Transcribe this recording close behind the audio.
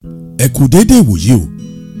ẹ kú déédé ìwòyí o.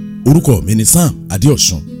 Orúkọ mi ni Sam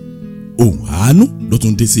Adéọ̀sùn. Ohùn àánú ló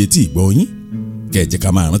tún dé sí etí ìgbọ́ yín. Kẹ́ ẹ jẹ́ ká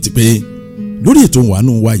máa rántí pé lórí ètò ohùn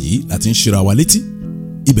àánú wa yìí láti ń ṣíra wa létí,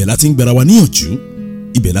 ibẹ̀ láti ń gbára wa níyànjú,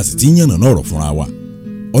 ibẹ̀ láti ti ń yànnàná ọ̀rọ̀ fúnra wa.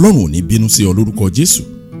 Ọlọ́run ò ní bínú sí ọ lórúkọ Jésù.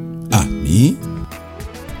 Àmín.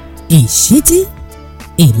 Ìṣítí,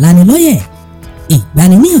 ìlanilọ́yẹ̀,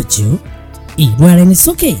 ìgbaniníyànjú, ìró ara ẹni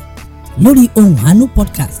sókè lórí ohùn àánú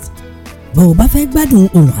podcast. Bó o bá fẹ́ gbádùn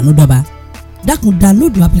ohùn àánú dọ́ba, dákun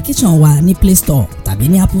download application wa ní Play Store tàbí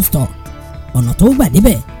ní Apple Store. Ọ̀nà tó gbà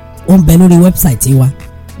débẹ̀ ó ń bẹ lórí wẹ́bsáìtì wa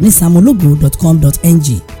ní samologo.com.ng.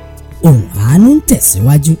 Ohùn àánú ń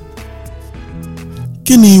tẹ̀síwájú.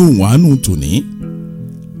 Kí ni ohùn àánú tòní?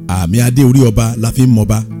 Àmì adé orí ọba la fi ń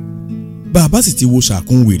mọba. Bá a bá sì ti wo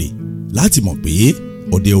ṣàkún wèrè láti mọ̀ pé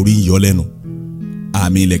ọdẹ orí ń yọ lẹ́nu.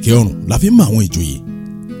 Àmì ìlẹ̀kẹ̀ ọrùn la fi ń mọ àwọn ìjòyè.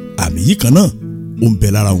 Àmì yìí kan náà ó ń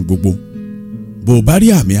bẹ lára ohun gbogbo. Bó o bá rí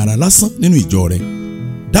àmì ara lásán nínú ìjọ rẹ,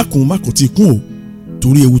 dákun má kò tí kún o,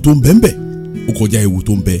 torí ewu tó ń bẹ ń bẹ ó kọjá ewu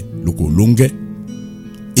tó ń bẹ lóko lóńgẹ́.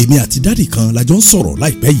 Èmi àti dádì kan la jọ ń sọ̀rọ̀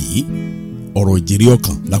láìpẹ́ yìí. Ọ̀rọ̀ ìjèrè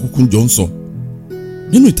ọkàn la kúkú jọ ń sọ.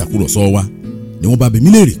 Nínú ìtàkùrọ̀sọ wa ni wọ́n bá bi mí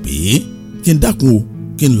léèrè pé kí n dákun o,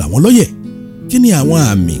 kí n là wọ́n lọ́yẹ̀. Kí ni àwọn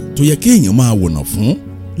àmì tó yẹ kéèyàn máa wònà fún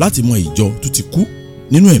láti mọ ìjọ tó ti kú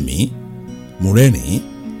nínú ẹ̀mí? Mo rẹ́rìn-ín,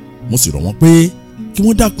 mo sì rọ̀ wọ́n pé kí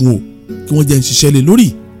wọ́n dákun o, kí wọ́n jẹ́ ń ṣiṣẹ́ lé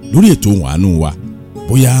lórí ètò ohùn àánú wa.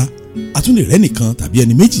 Bóyá a tún lè rẹ́ nìkan tàbí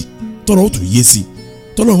ẹni méjì tọ́rọ̀ ó tún yé sí,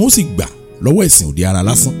 tọ́lọ́run ó sì gbà lọ́wọ́ ẹ̀sìn òde ara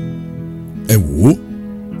lásán. Ẹ wò ó,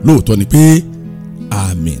 lóòótọ́ ni pé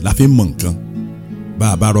àmì la fi ń mọ nǹkan. Bá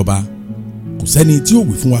a bá rọba, kò sẹ́ni tí ó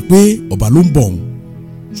wí fún wa pé ọba ló ń bọ̀ òun.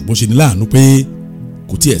 Ṣùgbọ́n ṣe ni láàánú pé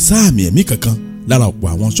kò tiẹ̀ sáàmì ẹ̀mí kankan lára ọ̀pọ̀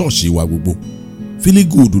àwọn ṣọ́ọ̀ṣì wa gbogbo.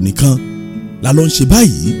 Fílígùdù nìkan la lọ ń ṣe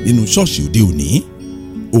báyìí nínú ṣọ́ọ̀ṣì òde òní.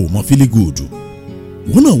 O mọ fílígùdù,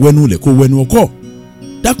 wọn náà wẹnu lẹ̀ kó wẹnu ọkọ̀.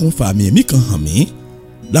 Dákun fàmì ẹ̀mí kan hàn mí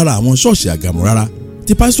lára àwọn ṣọ́ọ̀ṣì àgàmúrárá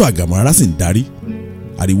tí pásítọ̀ àgàmúrárá sì ń darí.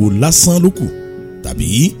 Ariwo lásán ló kù,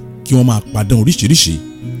 tàbí kí wọ́n máa padán oríṣiríṣi,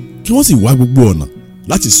 kí wọ́n sì wá gbogbo ọ̀nà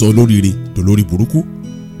láti sọ olóríire dolórí burúkú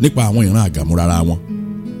nípa àwọn ìran àgàmúrárá wọn.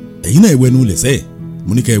 Ẹ̀yin náà ẹwẹ́nu lẹ̀sẹ̀,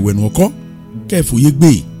 mo ní kẹ́ ẹwẹ́nu ọkọ́, kẹ́ ẹ fòye gbé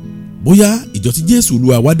e. Bóyá ìjọ tí Jésù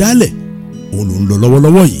Olúwa wá dálẹ̀ òun ló ń lọ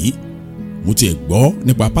lọ́wọ́lọ́wọ́ yìí. Mo tiẹ̀ gbọ́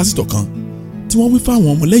nípa pásítọ̀ kan tí wọ́n wí fáwọn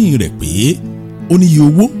ọmọlẹ́yìn rẹ̀ pé ó ní iye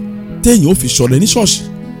owó téèyàn ó fi ṣọrẹ ní ṣọ́ọ̀ṣì.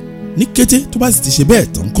 Ní kété tó bá sì ti ṣe bẹ́ẹ̀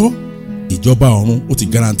tán kọ́, ìjọba ọ̀run ó ti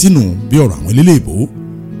garantínù bí ọ̀rọ̀ àwọn eléléèbó.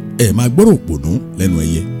 Ẹ máa gbọ́rọ̀ òpònú lẹ́nu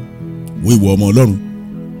ẹyẹ. Wo ìwọ ọmọ Ọlọ́run,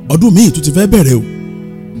 ọdún míì tó ti fẹ́ bẹ̀rẹ̀ o.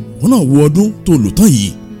 Wọ́n náà wo ọdún tó lò tán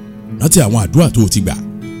yìí. Rántí àwọn àdúrà tó ti gbà.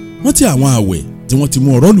 Rántí àwọn àwẹ̀ tí wọ́n ti mú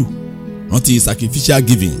ọ̀rọ̀ lù. Rántí sacrificial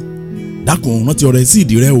giving. Dákun rántí ọrẹ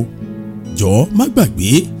síìdì rẹ o. Jọ̀ọ́ má gbàgbé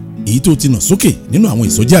èyí tó ti nà sókè nínú àwọn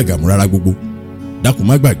ìsọjí àgàmúrárá gbogbo. Dákun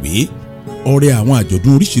má gbàgbé ọrẹ àwọn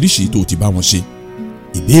àjọ̀dún oríṣiríṣi tó ti bá wọn ṣe.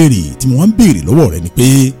 Ìbéèrè tí mo wá ń béèrè lọ́wọ́ rẹ ni pé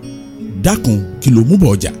dákun kí ló mú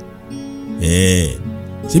bọ̀ ọjà?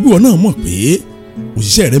 Ṣebí wọn náà mọ̀ pé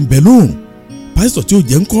òṣìṣẹ́ rẹ ń bẹ lóòrùn, pásítọ̀ tí ó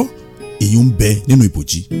jẹ́ ń kọ́ èyí ń bẹ nínú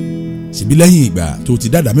ibòjì. Ṣebí lẹ́yìn ìgbà tó ti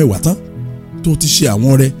dáadáa mẹ́wàá tán, tó ti ṣe àwọn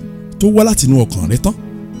ọrẹ tó wá láti inú ọkàn rẹ tán,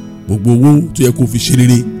 gbogbo owó tó yẹ kó fi ṣe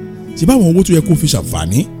rere, ṣe báwọn owó tó yẹ kó fi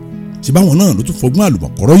ṣàǹfààní, ṣe báwọn náà ló tún fọgbọ́n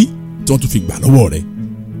àlùmọ̀kọ́rọ́ yìí tí wọ́n tún fi gbà lọ́wọ́ rẹ̀.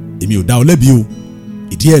 Èmi ò dá ọ lẹ́bi o,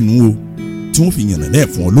 ìdí ẹ̀nu o tí wọ́n fi yànnà náà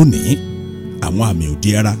fún ọ lónìí. Àwọn àmì òde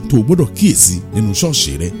ara tó o gbọ́dọ̀ kíyèsí nínú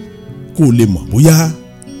ṣọ́ọ̀ṣì rẹ kó o lè mọ̀ bóyá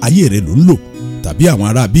ayé rẹ ló ń lò tàbí àwọn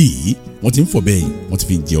ará bí yìí wọ́n ti ń fọ̀bẹ yìí wọ́n ti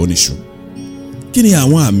fi ń jẹ ọ́ níṣu. Kí ni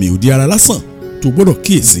àwọn àmì òde ara lásán tó o gbọ́dọ̀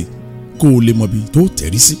kíyèsí kó o lè mọ̀ bí tó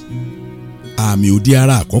tẹ̀rí sí? Àmì òde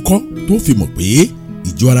ara àkọ́kọ́ tó fi mọ̀ pé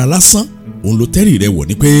ìjọ ara lásán òun ló tẹ́rì rẹ wọ̀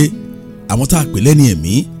ni pé àwọn tá a pè lẹ́ni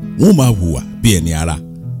ẹ̀mí wọ́n máa hùwà bí ẹni ara.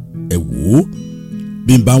 Ẹ wò ó,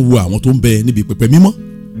 bí n bá ń wo àwọn tó ń bẹ níbi pẹpẹ mímọ́,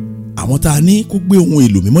 àwọn tá a ní kó gbé ohun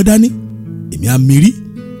èlò mímọ́ dání, èmi á mírí,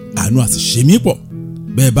 àánú àti ṣe mí pọ̀.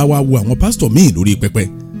 Bẹ́ẹ̀ bá wá wo àwọn pásítọ̀ míì lórí pẹpẹ,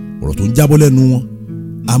 ọ̀rọ̀ tó ń jábọ́ lẹ́nu wọn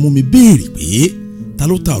á mú mi béèrè pé ta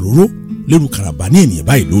ló ta òróró lérú kàràbà ní ènìyàn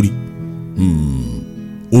báyìí lórí.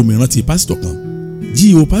 Omi rántí pásítọ̀ kan,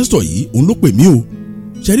 G.O. pásítọ̀ yìí òun ló pè mí o.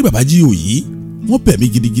 Ṣe rí bàbá G.O. yìí, wọ́n bẹ̀ mí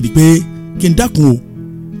gidigidi pé kí n dákun o,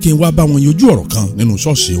 kí n wá bá wọn yanjú ọ̀rọ̀ kan nínú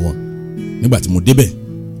ṣọ́ọ̀ṣì wọn. Nígbà tí mo débẹ̀,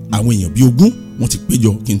 àwọn èèyàn bíi 20 wọ́n ti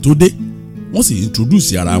péjọ kí n tó dé. Wọ́n sì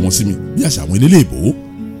introduce ara wọn sí mi bí àṣà àwọn eléléèbó.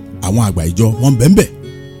 Àwọn àgbà ìjọ wọn bẹ́ńbẹ́.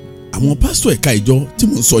 Àwọn pásítọ̀ ẹ̀ka ìjọ tí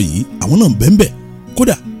mò ń sọ yìí, àwọn náà bẹ́ńbẹ́.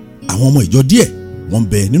 Kódà àwọn ọmọ ìjọ díẹ̀ wọ́n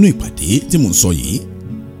bẹ nínú ìpàdé tí mò ń sọ yìí.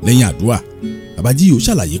 Lẹ́yìn àdúrà, bàbá G.O.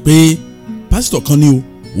 ṣàlàyé pé pásítọ̀ kan ni o,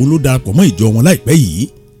 òun ló darapọ̀ mọ́ ìjọ wọn láìpẹ́ yìí,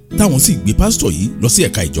 táwọn sì gbé pásítọ̀ yìí lọ sí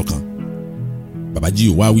ẹ̀ka ìjọ kan. bàbá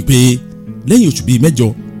Jíò wá wípé lẹ́yìn oṣù bíi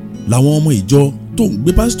 8 làwọn ọmọ ìjọ tó ń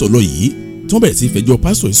gbé pásítọ̀ lọ yìí tí wọ́n bẹ̀rẹ̀ sí fẹjọ́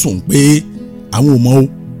pásítọ̀ yìí sùn pé àwọn ò mọ̀ o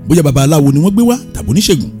bóyá babaláwo ni wọ́n gbé wá tàbí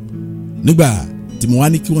oníṣègùn. nígbà tí mo wá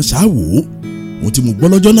ní kí wọ́n ṣáàwò ohun tí mo gbọ́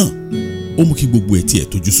lọ́jọ́ náà ó mú kí gbogbo ẹ̀ tiẹ̀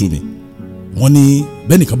tójú sú mi. wọ́n ní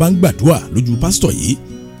bẹ́nìkan bá ń gbàdúrà lójú pásítọ̀ yìí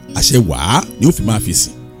àṣẹ wàá ni ó fi máa fi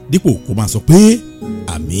sìn dípò kó máa sọ pé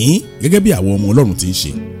àmín gẹ́gẹ́ bí àwọn ọmọ Ọlọ́run ti ń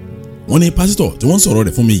ṣe. wọ́n ní pásítọ̀ tí wọ́n ń sọ̀rọ̀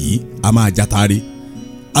rẹ̀ fún mi yìí a máa jataare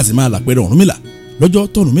a sì máa làpẹrẹ Ọ̀rúnmìlà lọ́jọ́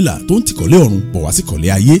tọ́rúnmìlà tó ń tìkọ̀lé ọ̀run bọ̀ wá sí kọ̀lé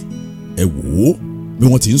ayé. ẹ wò ó bí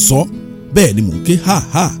wọ́n ti ń sọ bẹ́ẹ̀ ni mò ń ké ha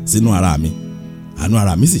ha sínú ara mi àánú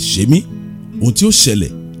ara mi sì ṣe mí ohun tí ó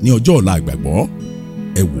ṣẹlẹ̀ ní ọjọ́ ọ̀la àgbàgbọ́.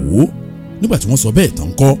 ẹ wò ó nígbà tí wọ́n sọ bẹ́ẹ̀ tán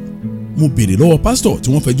kọ́ mo béèrè lọ́wọ́ pásítọ̀ tí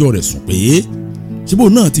wọ́n fẹjọ́ rẹ̀ sùn pé ṣébó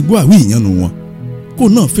náà ti gbọ́ àwí ìyanu wọn kó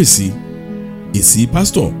náà fèsì. èsì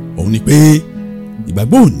pásítọ̀ ọ̀hún ni pé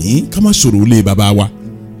ìgbàgbọ́ ò ní ká má ṣòro lé bàbá wa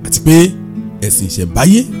àti pé ẹ̀sìn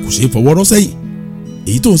ìṣẹ̀báyé kò ṣeé fọwọ́ rọ́ sẹ́yìn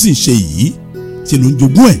èyí tó ń sì ń ṣe yìí ṣe ló ń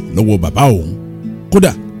jogún ẹ̀ lọ́wọ́ bàbá òun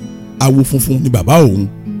kódà awo funfun ni bàbá òun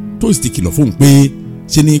tó sì ti kìlọ̀ fóun pé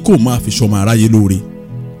ṣe ni kó máa fi ṣọmọ aráyé lóore.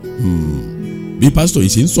 bí pásítọ̀ yìí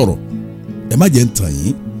ṣe ń sọ̀rọ̀ ẹ má jẹ́ ń tàn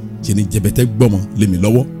yín ṣe ni jẹbẹtẹ gbọ́mọ lé mi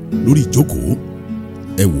lọ́wọ́ lórí ìjókòó.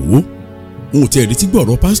 ẹ wò ó n ò tiẹ̀ retí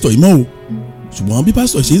gbọ́rọ̀ pásítọ̀ yìí mọ́ o ṣùgbọ́n bí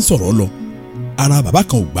pásítọ̀ ṣe ń sọ̀rọ̀ lọ ara bàbá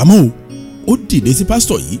kan ò gbá mọ́ o ó dìde sí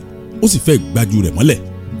pásítọ̀ yìí ó sì fẹ́ gbájú rẹ̀ mọ́lẹ̀.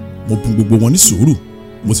 mo bùn gbogbo wọn ní sùúrù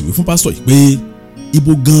mo sì wí fún pásítọ̀ yìí pé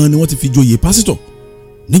ibo gan ni wọ́n ti fi joyè pásítọ̀.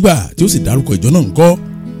 nígbà tí ó sì dárúkọ ìjọ náà ńkọ́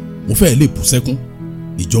mo fẹ́ lè bú sẹ́kún.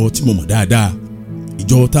 ìjọ tí mo mọ̀ dáadáa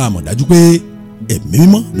ìjọ tá a mọ̀ dájú pé ẹ̀mí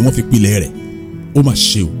mímọ́ ni wọ́n fi pilẹ̀ rẹ̀. ó mà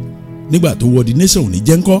ṣe o nígbà tó wọ ordination ní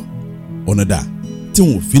jẹ́ńkọ́ ọ̀nà dà tí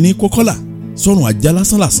wọn ò fi ní kókọ́là sọ́run ajá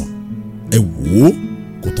lásánlàsàn. ẹ wò ó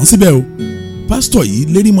kò tán síbẹ̀ o pásítọ̀ yìí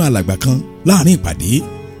lérí mọ́ alàgbà kan láàrin ìpàdé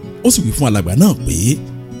ó sì wí fún alàgbà náà pé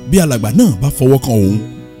bí alàgbà náà bá fọwọ́ kan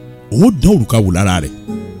òun ó dán òrùka wò lára rẹ̀.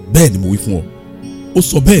 bẹ́ẹ̀ ni mo wí fún ọ ó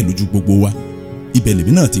sọ bẹ́ẹ̀ lójú gbogbo wa ibẹ̀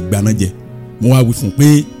lèmi náà ti gbaná jẹ. mo wá wí fún un pé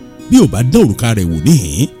bí ò bá dán òrùka rẹ̀ wò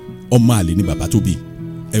níhìn ọmọ àlè ni bàbá tó bí.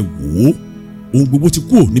 ẹ wò ó ohun gbogbo ti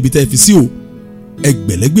kú ò níbi tẹ́ ẹ fi sí o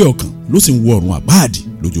ẹgbẹ̀lẹ́gbẹ̀ ọkàn ló sì ń wọ ọ̀run àpáàdì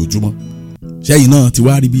lójoojúmọ́. ṣẹ́yìn náà ti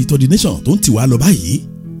wá rí bí tọ́dínẹ́sàn tó ń tì wá lọ báyìí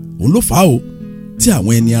òun ló fà á o tí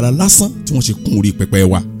àwọn ẹni ara lásán tí wọ́n ṣe kún orí pẹpẹ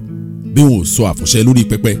wa bí wọn ò sọ àfọ̀ṣẹ lórí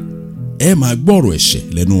pẹpẹ ẹ máa gbọ́ ọ̀rọ̀ ẹ̀ṣẹ̀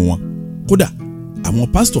lẹ́nu wọn. kódà àwọn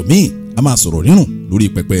pásítọ̀ míì a máa sọ̀rọ̀ rírùn lórí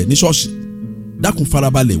pẹpẹ ní ṣọ́ọ̀ṣì. dákun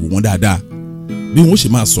farabalẹ̀ wò wọ́n dáadáa bí wọ́n ṣe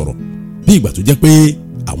máa sọ̀rọ̀ bí ìgbà tó jẹ́ pé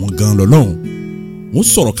àwọn gan lọ́lọ́run. wọ́n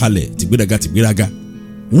sọ̀rọ̀ kalẹ̀ tìgbéraga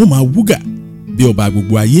wọ́n máa wúgà bí ọba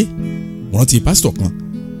gbogbo ayé. wọ́n rántí pásítọ̀ kan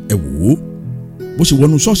ẹ wò ó bó ṣe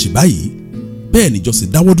wọnú ṣọ́ọ̀ṣì báyìí bẹ́ẹ̀ níjọ sì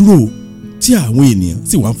dáwọ́ dúró o tí àwọn ènìyàn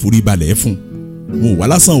sì wá ń forí balẹ̀ fún un. wọn ò wá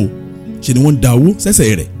lásán o ṣe ni wọ́n ń da owó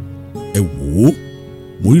sẹ́sẹ̀ rẹ̀. ẹ wò ó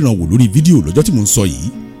mo ríran wò lórí fídíò lọ́jọ́ tí mo ń sọ yìí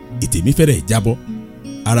ètè mi fẹ́rẹ̀ jábọ́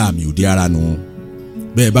ara mi ò dé ara nu.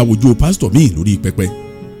 bẹ́ẹ̀ bá wojú pásítọ̀ míì lórí pẹpẹ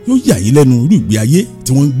yóò yà yín lẹ́nu irú ìgbé ayé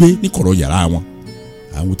tí wọ́n ń gbé ní kọ̀rọ̀ yàrá wọn.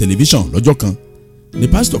 àwọn tẹlifíṣàn lọ́jọ́ kan ni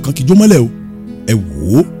pásítọ̀ kan kijó mọ́lẹ̀ o ẹ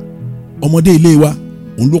wò ó ọmọdé ilé wa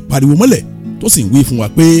òun ló pariwo mọ́lẹ̀ tó sì ń wí fún wa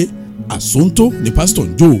pé àsóńtó ni pásítọ̀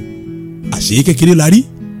ń jó o àṣé kékeré la rí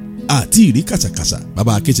àti ìrí kàṣàkàṣà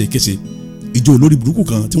bàbá kéṣekéṣe ìjó olórí burúkú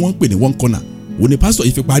kan tí wọ́n ń pè ní one corner òun ni pásítọ̀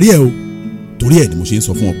yìí fi parí ẹ̀ o torí ẹ̀ ni mo ṣe ń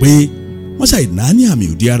sọ fún wọn pé wọ́n ṣàì náà ní àmì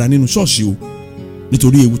òdi ara nínú ṣọ́ọ̀ṣì o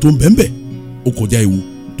nítorí ewu tó ń bẹ ń bẹ ó kọjá ewu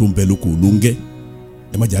tó ń bẹ lóko lóńgẹ́.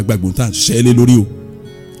 ẹ má jẹ́ àgbàgbọ́n tá à ń ṣiṣẹ́ lé lórí o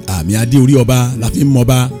àmì adé orí ọba la fi ń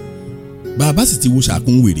mọba bàbá sì ti wo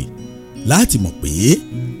ṣàkún wèrè láti mọ̀ pé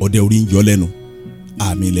ọdẹ orí ń yọ lẹ́nu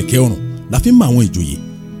àmì ìlẹ̀kẹ̀ ọrùn la fi ń mọ àwọn ìjòyè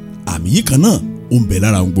àmì yìí kan náà ó ń bẹ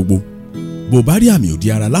lára ohun gbogbo. bó o bá rí àmì òdi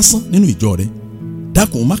ara lásán nínú ìjọ rẹ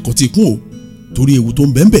dákun má kọtí kún o torí ewu tó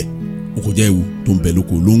ń bẹ ń bẹ ó kọjá ewu tó ń bẹ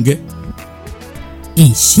lóko lóńgẹ́.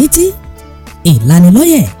 ìṣítí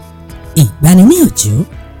ìlanilọ́yẹ̀ ìgbaniníyànjú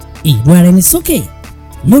ìró ara ẹni sókè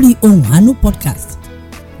lórí Ohùn Àánú podcast.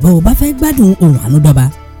 bó o bá fẹ́ gbádùn Ohùn Àánú dọ́ba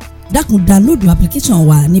dákun download application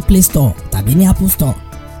wa ní Play Store tàbí ní Apple Store.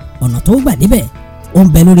 ọ̀nà tó gbà débẹ̀ ó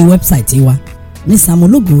ń bẹ lórí wẹ́bsáìtì wa ní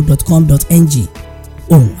samologo.com.ng.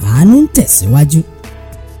 Ohùn Àánú ń tẹ̀síwájú.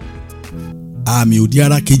 àmì òdi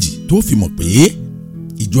ara kejì tó fi mọ̀ pé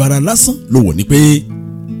ìjọ ara lásán ló wọ̀ ní pé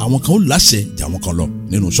àwọn kan ó láṣẹ jà wọn kan lọ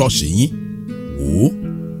nínú ṣọ́ọ̀ṣì yín. wò ó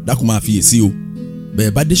dákun máa fiyèsí o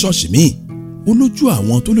bẹ́ẹ̀ bá dé ṣọ́ọ̀ṣì míì ó lójú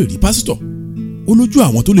àwọn tó lè rí pásítọ̀ ó lójú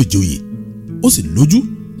àwọn tó lè joyè ó sì lójú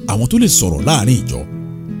àwọn tó lè sọ̀rọ̀ láàrin ìjọ.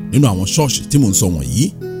 nínú àwọn ṣọ́ọ̀ṣì tí mò ń sọ wọ̀nyí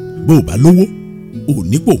bó o bá lówó o ò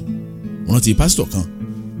nípò. mo rántí pásítọ̀ kan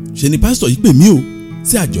ṣe ni pásítọ̀ yìí pè mí o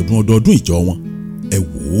sí àjọ̀dún ọdọọdún ìjọ wọn. ẹ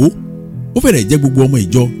wò ó ó fẹ́rẹ̀ jẹ́ gbogbo ọmọ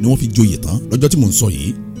ìjọ ni wọ́n fi joyè tán lọ́jọ́ tí mò ń sọ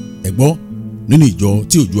yìí. ẹ gbọ́, nínú ìjọ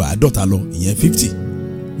tí ò ju 50 lọ, ìyẹn 50,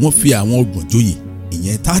 wọ́n fi àwọn 30 joyè,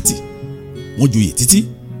 ìyẹn 30. wọ́n joyè títí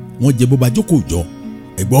wọ́n jẹ bóba jókòó ìjọ.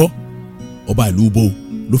 ẹ gbọ́, ọba ìlú bo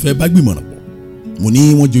ló fẹ́ bá gbìmọ̀ràn pọ̀. mo ní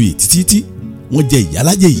wọ́n joyè títí wọ́n jẹ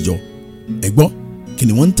ìyálájẹ ìjọ. ẹ gbọ́, kí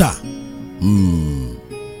ni wọ́n ń tà?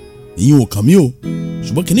 ìyẹn ò kàn mí o,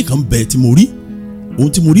 ṣùgbọ́n kinní kan bẹ tí mo rí.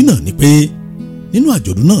 ohun tí mo rí náà ni pé nínú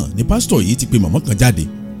àjọ̀dún náà ni pásítọ̀ yìí ti pe màmá kan jáde.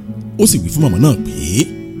 ó sì wí fún màmá náà pé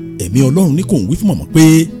ẹ̀mí Ọlọ́run ní kò ń wí fún màmá pé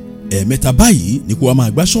ẹ̀ẹ̀mẹ́ta báyìí ni kó wá máa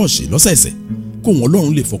gbá ṣọ́ọ̀ṣì lọ́sẹ̀ẹ̀sẹ̀ kó wọn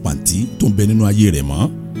Ọlọ́run lè fọ pàǹtí tó ń bẹ nínú ayé rẹ̀ mọ́.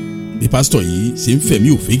 bí pásítọ̀ yìí ṣe ń fẹ̀mí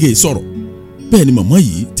òfégè sọ̀rọ̀, bẹ́ẹ̀ ni màmá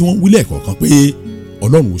yìí tí wọ́n wílẹ̀ kọ̀ọ̀kan pé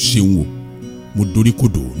Ọlọ́run ò ṣeun o. mo dorí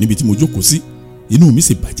kodò níbi tí mo jókòó sí, inú mi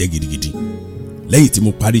sì bàjẹ́ gidigidi. lẹ́yìn tí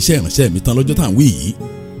mo parí iṣẹ́ ìránṣẹ́ mi tán lọ́jọ́ tá à ń wí yìí,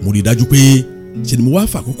 mo rí i dájú pé ṣe ni mo wá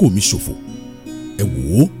fàkókò mi ṣòfò. ẹ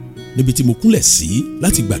wò ó, níbi tí mo kúnlẹ̀ sí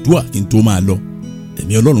láti gbàdúrà kí n tó máa lọ,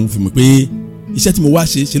 ẹ̀mí Ọlọ́run fi mi pé iṣẹ́ tí mo wá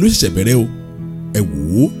ṣe ló ṣẹ̀ṣẹ̀ bẹ̀rẹ̀ o. ẹ wò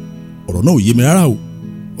ó, ọ̀rọ̀ náà ò yé mi rárá o.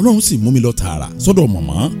 Ọlọ́run sì mú mi lọ tààrà sọ́dọ̀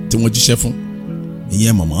màmá tí wọ́n jíṣẹ́ fún,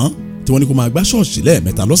 ìyẹn màmá tí wọ́n ní kó máa gbá ṣọ́ọ̀ṣì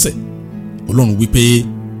lẹ́ẹ̀mẹ́ta lọ́sẹ̀. Ọlọ́run wí pé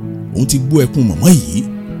òun ti gbọ́ ẹkún màmá yìí,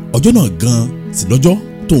 ọjọ́ náà gan sí lọ́jọ́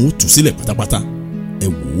tóun tú sílẹ̀ pátápátá. ẹ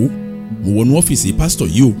wò ó, mo wọnú ọ́fíìsì pásítọ̀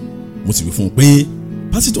yìí o, mo sì wí fún un pé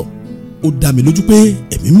pásítọ̀, ó dá mi lójú pé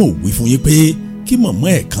ẹ̀mí mọ̀ wí fún yín pé kí màmá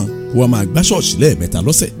ẹ̀ kan kó wá máa gbá ṣọ́ọ̀ṣì lẹ́ẹ̀mẹ́ta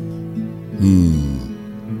lọ́sẹ̀.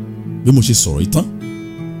 bí mo ṣe sọ̀rọ̀ yìí tán,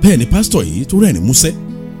 bẹ́ẹ̀ ni pásítọ̀ yìí tó rẹ́rìn músẹ́,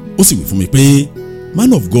 ó sì wí fún mi pé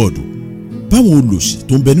man of God, báwọn olòṣì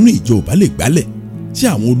tó ń bẹ nínú ìjọ ò bá lè gbálẹ̀, ṣé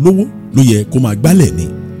àwọn olówó ló yẹ kó máa gbálẹ̀ ni?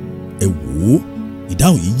 ẹ wò ó,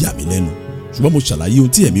 ìdáhùn yìí yà mí lẹ́nu, ṣùgbọ́n mo ṣàlàyé ohun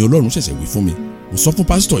tí ẹ̀mí Ọlọ́run ṣẹ̀ṣẹ̀ wí fún mi. mo sọ fún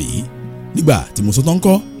pásítọ̀ yìí. nígbà tí mo sọ tán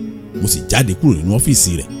kọ́, mo sì jáde kúrò nínú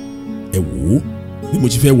ọ́fíìsì rẹ̀. ẹ wò ó, bí mo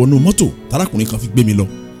ti fẹ́ wọnú mọ́tò tarákùnrin kan fi gbé mi lọ,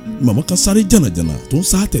 ni màmá kan sáré jànàjànà tó ń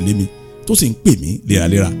sá tẹ̀lé mi tó sì ń pè mí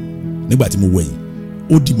léraléra. nígbà tí mo wẹ̀yìn,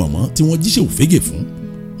 ó di màmá tí wọ́n jíṣẹ́ òfégè fún.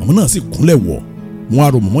 màmá náà sì kúnlẹ̀ wọ̀. wọ́n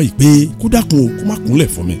á rọ màmá yìí pé kó dákun o, kó má kúnlẹ̀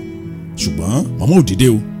fún mi. ṣùgbọ́n màmá ò dìde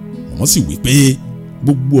o. màmá sì wí pé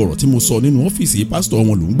gbogbo ọ̀rọ̀ tí mo sọ nínú ọ́fíìsì pásítọ̀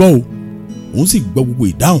wọn ló ń gbọ́ o. òun sì gbọ́ gbogbo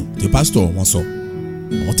ìdáhùn tí pásítọ̀ wọn sọ.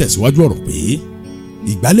 màmá tẹ̀síwájú ọ̀rọ̀ pé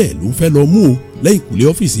ìgbálẹ̀ ló ń fẹ́ lọ mú o lẹ́yìn kùlé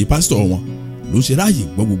ọ́fíìsì pásítọ̀ wọn ló ń ṣe ráàyè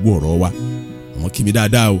gbọ́ gbogbo ọ̀rọ̀ wa. màmá kí mi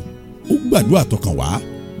dáadáa o. ó gbàdúrà tọkàn wá,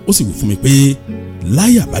 ó sì wí fún mi pé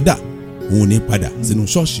láyà bá dà òun ní padà sínú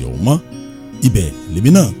ṣọ́ọ̀ṣì ọ̀hún mọ́. ibẹ̀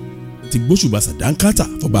lèmi náà ti gbóṣùbà sàdánkátà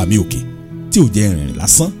fọba mi òkè tí ò jẹ́ ìrìn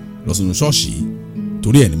lásán lọ sínú ṣọ́ọ̀ṣì yìí.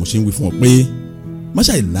 torí ẹ̀ ni mo ṣe ń wí fún ọ pé má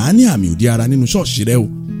ṣàì láàní àmì òdi ara nínú ṣọ́ọ̀ṣì rẹ o,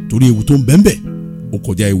 torí ewu tó ń bẹ ńbẹ̀ ó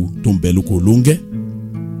kọjá ewu tó ń bẹ lóko lóńgẹ́.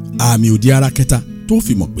 àmì òdi ara kẹta tó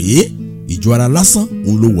fi mọ̀ pé ìjọ ara lásán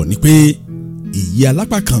òun ló wọ̀ ni pé ìyẹ́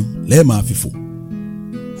alápá kan lẹ́ẹ̀ máa fi fò.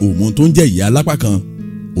 òmùn tó ń jẹ́ ìyẹ́ alápá kan,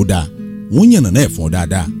 ó dáa, wọ́n yànnà náà fún ọ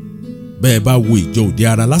dáadáa. bẹ́ẹ̀ bá wo ìjọ òdi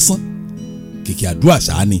ara lásán, kìkì àdúrà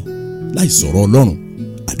ṣáá ni, láì sọ̀rọ̀ Ọlọ́run.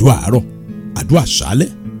 àdúrà àárọ̀, àdúrà ṣálẹ̀,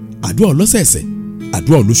 àdúrà ọlọ́sẹ̀ẹ̀sẹ̀,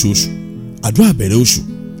 àdúrà olóṣooṣù, àdúrà bẹ̀rẹ̀ oṣù,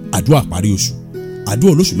 àdúrà parí oṣù,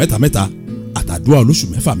 àdúrà olóṣù mẹ́ta àtàdúrà olóṣù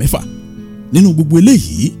mẹ́fà. nínú gbogbo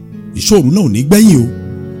eléyìí, ìṣòro náà ò ní gbẹ̀yìn o.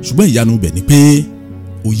 ṣùgbọ́n ìyanu bẹ̀ ni pé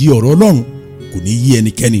òye ọ̀rọ̀ Ọlọ́run kò ní yí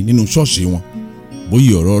ẹnikẹ́ni nínú ṣọ́ọ̀ṣì wọn.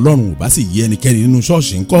 bóyá ọ̀rọ̀ Ọlọ́run ò bá sì yí ẹnikẹ́ni nínú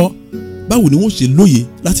ṣọ́ọ̀ṣì ńkọ́, báwo ni wọ́n ṣe lóye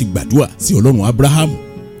láti gbàdúrà sí Ọlọ́run Ábúráhámù?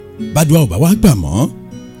 bádùá ò bá wá gbà mọ́,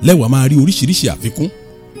 lẹ́wàá máa rí oríṣiríṣi àfikún.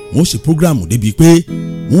 wọ́n ṣe prógráàmù débi pé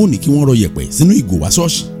wọ́n ò ní kí wọ́n rọ yẹ̀pẹ̀ sínú ìgò wá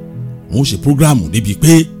ṣọ́ọ̀ṣì. wọ́n ṣe prógráàmù débi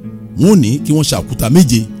pé wọ́n ò ní kí wọ́n ṣa òkúta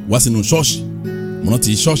 7 wá sínú ṣọ́ọ̀ṣì. mo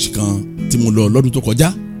rántí ṣọ́ọ̀ṣì kan tí mo lọ lọ́dún tó kọjá,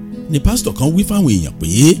 ni pásítọ̀ kan wí fáwọn èèyàn pé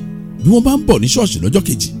bí wọ́n bá ń bọ̀ ní ṣọ́ọ̀ṣì lọ́jọ́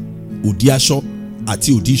kejì, òdì aṣọ àti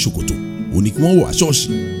òdì ṣòkòtò òní kí wọ́n wọ̀ wá ṣọ́ọ̀ṣì.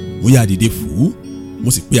 mo yá dìde fùú, mo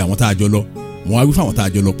sì pe àwọn tá a jọ lọ. mo wá wí fáwọn tá a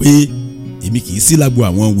jọ lọ pé èmi kì í sí lágbo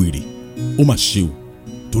àwọn wèrè. ó mà ṣe o,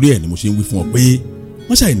 torí ẹ̀ ni mo ṣe ń wí fún ọ pé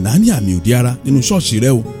wọ́n ṣàì náání àmì òdi ara nínú ṣọ́ọ̀ṣì rẹ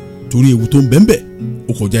o, torí ewu tó ń bẹ ńbẹ̀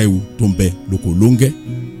ó kọjá ewu tó ń bẹ lóko lóńgẹ́.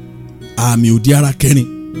 àmì òdi ara kẹrin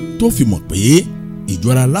tó fi mọ̀ pé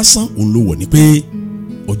ìjọ ara lásán òun ló wọ̀ ni pé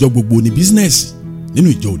ọjọ́ gbogbo ni bísínẹ́sì nínú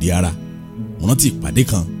ìjọ òdi ara. mo rántí ìpàdé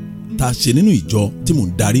kan tá a ṣe nínú ìjọ tí mò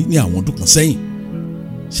ń darí ní àwọn ọdún kan sẹ́yìn.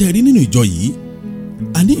 ṣe rí nínú ìjọ yìí,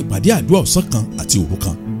 a ní ìpàdé àdúrà ọ̀sán kan àti òru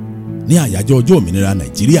kan ní àyájọ́ ọjọ́ òmìnira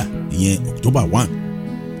Nàìjíríà, ìyẹn October 1.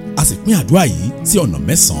 a sì pín àdúrà yìí sí ọ̀nà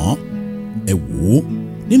 9. ẹ wò ó,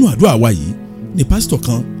 nínú àdúrà wa yìí ni pásítọ̀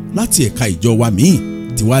kan láti ẹ̀ka ìjọ wa míì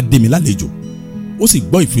ti wá dé mi lálejò. ó sì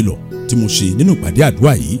gbọ́ ìfilọ̀ tí mo ṣe nínú ìpàdé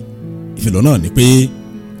àdúrà yìí. ìfilọ̀ náà ni pé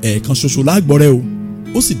ẹ̀ẹ̀kan ṣoṣo lágbọ́rẹ́ o,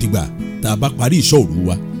 ó sì dìgbà tá a bá parí ìṣọ́ òru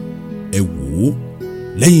wa. ẹ wò ó,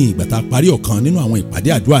 lẹ́yìn ìgbà tá a parí ọ̀kan nínú àwọn ìpàdé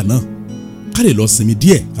àdúrà náà ká lè lọ sinmi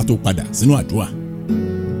díẹ̀ ká tó padà sínú àdúrà.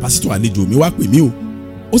 pásítọ̀ àlejò mi wá pè mí o,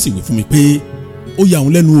 ó sì wí fún mi pé ó yà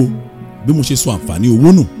òun lẹ́nu o bí mo ṣe sọ àǹfààní owó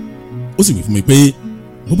nù. ó sì wí fún mi pé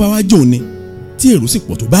bó bá wá jẹ́ òun ni tí èrò sì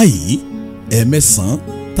pọ̀ tó báyìí, ẹ̀ẹ̀mẹ́sàn-án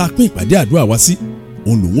tá a pín ìpàdé àdúrà wá sí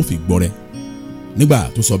òun lòun fi gbọrẹ. nígbà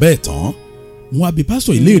tó sọ bẹ́ẹ̀ tán mo wá bi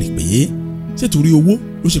pásítọ̀ ìlérí pé ṣé torí owó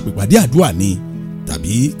ló ṣe pèpàdé àdúrà ni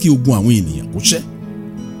tàbí kí ogun àwọn ènìyàn kó ṣẹ́.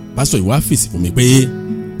 pásítọ̀ ìwá fèsì fún mi pé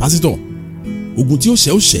pásítọ̀, ogun tí ó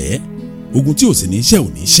ṣẹ́ ó ṣẹ́, ogun tí ò sì ní ṣẹ́ ò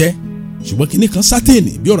ní ṣẹ́, ṣùgbọ́n kinní kan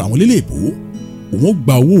sátẹ́ẹ̀nì bí ọ̀rọ̀ àwọn eléléèbó, òun ó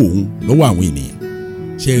gba owó òun lọ́wọ́ àwọn ènìyàn.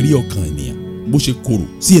 ṣe rí ọkàn ènìyàn bó ṣe korò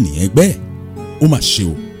sí ènìyàn ẹgbẹ́ ẹ̀, ó mà ṣe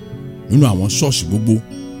o. nínú àwọn ṣọ́ọ̀ṣì gbogbo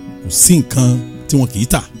kò sí nǹkan tí wọn kì í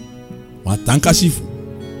tà. wọ́n á ta ńkáṣífù,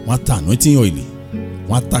 wọ́n á ta anointing oil,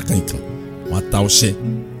 wọ́n á ta kànkàn, wọ́n á ta ọṣẹ,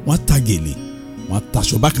 wọ́n á ta gèlè, wọ́n á ta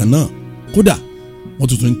aṣọ bákan náà. kódà wọ́n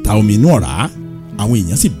tuntun ń ta omi inú ọ̀rá. àwọn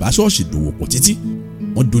èèyàn sì bá ṣọ́ọ̀ṣì dòwò pọ̀ títí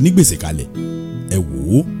wọ́n do ní gbèsè kalẹ̀. ẹ wò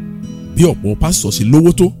ó bí ọ̀pọ̀ pásítọ̀ ṣe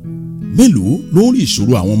lówó tó, mélòó ló ń rí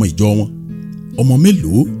ìṣòro àwọn ọmọ ìjọ wọn? ọmọ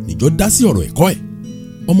mélòó níjọ dá sí ọ̀rọ̀ ẹ̀kọ́ ẹ̀?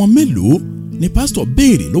 ọmọ mélòó ni pásítọ̀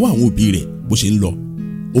béèrè lọ́wọ́ àwọn òbí rẹ̀ bó ṣe ń lọ?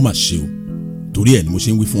 ó mà ṣe o. torí ẹ̀ ni mo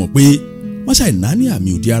ṣe ń wí fún ọ pé má ṣàì náání àmì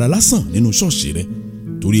òdi ara lásán nínú ṣọ́ọ̀ṣì rẹ,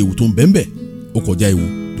 torí ewu tó ń bẹ ńbẹ̀ ó kọjá ewu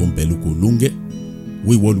tó ń bẹ lóko lóńgẹ́.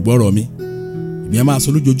 wo ìwọ olùgbọ́rọ̀ mi, èmi a máa sọ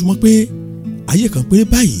lójoojúmọ́ pé ayé kan péré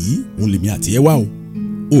báyìí òun lèmi àti ẹ wá o.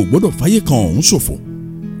 o ò gbọ́dọ̀ fáyé kan ọ̀hún ṣòfò,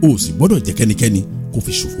 o ò sì gbọ́dọ̀ jẹ́ kẹ́nikẹ́ni kó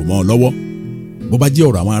fi ṣòfò mọ́ ọ lọ́wọ́. bó bá jẹ́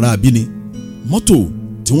ọ̀rọ̀ àwọn ará abíni, mọ́tò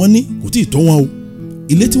tí wọ́n ní kò tíì tó wọn o,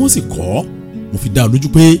 ilé tí wọ́n sì kọ́ mo fi dá ọ lójú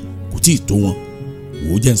pé kò tíì tó wọn.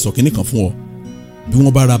 wò ó jẹ́ n sọ kinní kan fún ọ, bí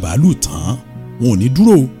wọ́n bá ra bàálù tán wọn ò ní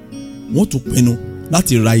dúró o, wọ́n tún pinnu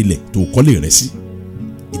láti ra ilẹ̀ tó kọ́lé rẹ̀ sí.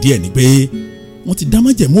 ìdí ẹ̀ ni pé wọ́n ti dá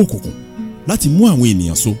májẹ̀mú òkùnkùn láti mú àwọn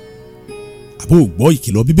ènìyàn so. àbó gbọ́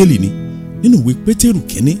ìkìlọ̀ bíbélì ni nínú ìwé pétérù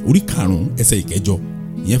kínní orí 5 ẹsẹ̀ ìkẹjọ,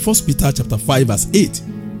 ìyẹn 1 Peter chapter 5 verse 8.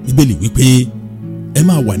 bíbélì wípé ẹ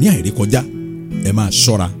máa wà ní àìrékọjá, ẹ máa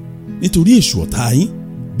ṣọ́ra nítorí èṣù ọ̀tá yín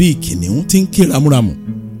bíi kìnìún tí ń ké ramúramù,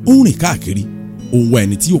 ó ń rìn káàkiri, ó ń wá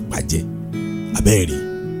ẹni tí yóò pàjẹ́. abẹ́ẹ̀rí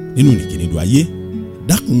nínú ìrìnkèrindò ayé,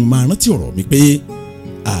 dákun máa rántí ọ̀rọ̀ mi pé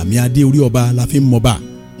àmì adé orí ọba la fi ń mọba.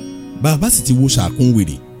 bá a bá sì ti wo ṣàkún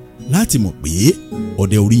wèrè láti mọ̀ pé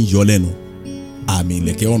ọdẹ orí ń yọ lẹ́nu. àmì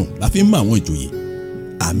ìlẹ̀kẹ̀ ọrùn la fi ń mọ àwọn ìjòyè.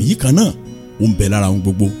 àmì yìí kan náà ó ń bẹ lára ohun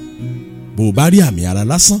gbogbo. bó o bá rí àmì ara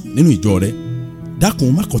lásán nínú ìjọ rẹ,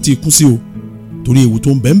 dákun má kọtí ikú sí o, torí ewu tó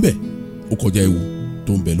ń bẹ ń bẹ ó kọjá ewu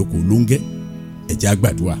tó ń bẹ lóko lóńgẹ́. ẹ jẹ́ á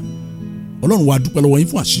gbàdúrà. ọlọ́run wa dúpẹ́ lọ́wọ́ yín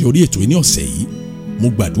fún àṣeyọrí ètò yìí ní ọ̀sẹ̀ yìí. mo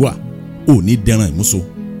gbàdúrà ò ní dẹran ìmúso,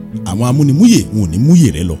 àwọn amúnimúyè wọn ò ní múyè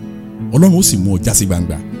rẹ lọ, ọlọ́run ó sì mú ọ já sí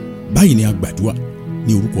gbangba. báyìí ni a gbàdúrà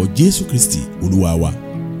ní orúkọ Jésù Kristi olúwa wa,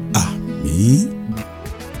 àmín.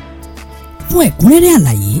 fún ẹ̀kúnrẹ́rẹ́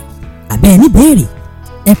àlàyé àbẹ́ ẹni béèrè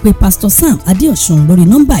ẹ pè Pastor Sam Adéọ̀sùn lórí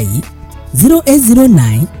nọ́mbà yìí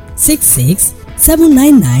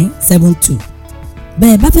 08096679972.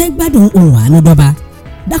 bẹ́ẹ̀ bá fẹ́ gbádùn ohùn àánú dọ́ba,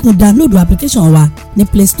 dákun download application wa ní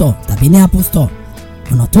Play Store tàbí ní Apple Store.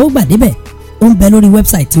 ọ̀nà tó gbà débẹ̀ ó ń bẹ lórí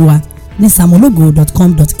wẹ́bsáìtì wa ní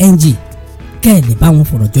samologo.com.ng. kẹ́ ẹ lè bá wọn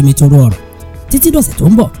fọ̀rọ̀ jomitoro ọ̀rọ̀ títí dọ̀sẹ̀ tó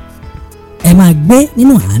ń bọ̀. ẹ máa gbé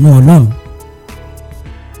nínú àánú Ọlọ́run.